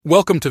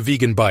Welcome to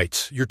Vegan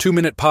Bites, your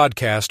 2-minute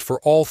podcast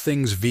for all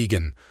things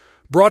vegan.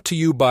 Brought to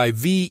you by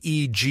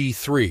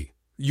VEG3,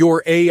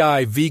 your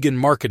AI vegan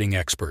marketing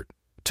expert.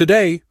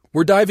 Today,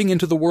 we're diving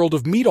into the world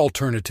of meat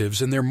alternatives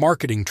and their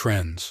marketing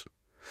trends.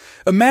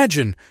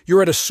 Imagine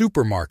you're at a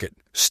supermarket,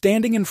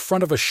 standing in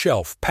front of a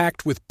shelf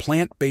packed with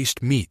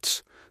plant-based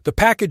meats. The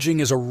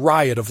packaging is a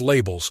riot of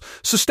labels: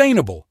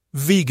 sustainable,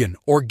 vegan,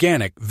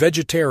 organic,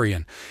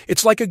 vegetarian.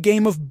 It's like a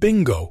game of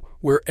bingo,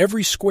 where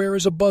every square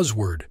is a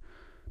buzzword.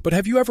 But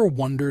have you ever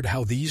wondered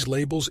how these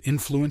labels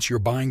influence your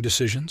buying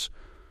decisions?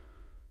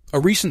 A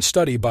recent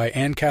study by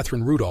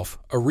Ann-Kathrine Rudolph,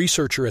 a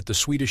researcher at the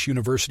Swedish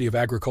University of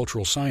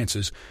Agricultural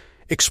Sciences,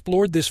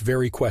 explored this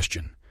very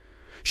question.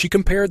 She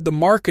compared the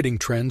marketing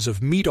trends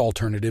of meat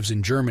alternatives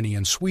in Germany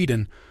and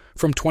Sweden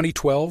from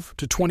 2012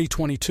 to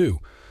 2022.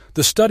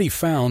 The study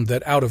found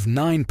that out of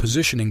 9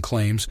 positioning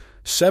claims,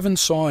 7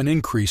 saw an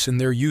increase in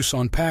their use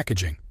on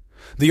packaging.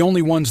 The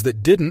only ones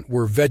that didn't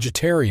were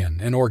vegetarian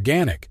and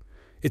organic.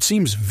 It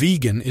seems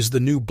vegan is the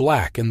new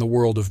black in the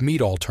world of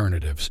meat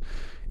alternatives.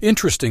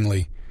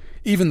 Interestingly,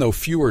 even though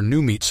fewer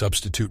new meat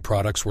substitute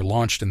products were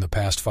launched in the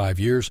past 5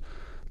 years,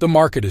 the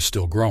market is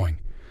still growing.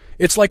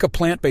 It's like a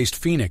plant-based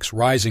phoenix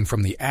rising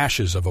from the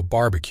ashes of a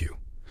barbecue.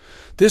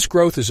 This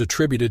growth is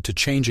attributed to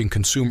changing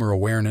consumer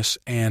awareness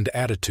and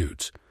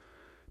attitudes.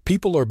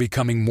 People are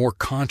becoming more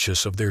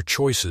conscious of their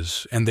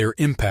choices and their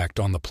impact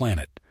on the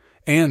planet,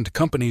 and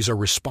companies are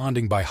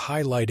responding by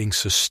highlighting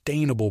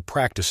sustainable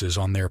practices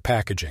on their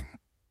packaging.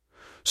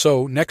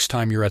 So, next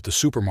time you're at the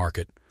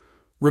supermarket,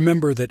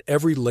 remember that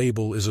every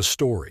label is a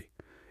story.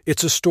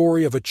 It's a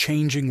story of a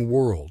changing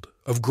world,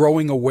 of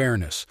growing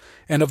awareness,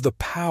 and of the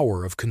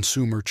power of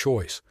consumer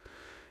choice.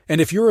 And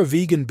if you're a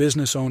vegan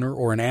business owner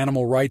or an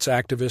animal rights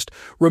activist,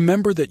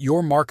 remember that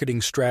your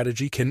marketing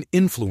strategy can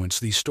influence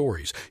these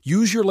stories.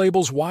 Use your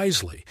labels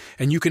wisely,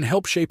 and you can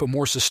help shape a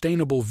more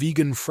sustainable,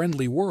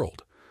 vegan-friendly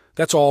world.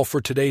 That's all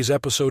for today's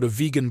episode of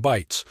Vegan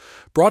Bites,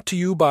 brought to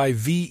you by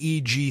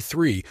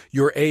VEG3,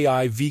 your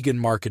AI vegan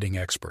marketing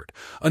expert.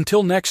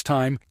 Until next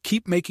time,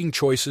 keep making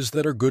choices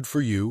that are good for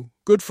you,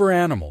 good for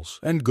animals,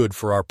 and good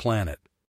for our planet.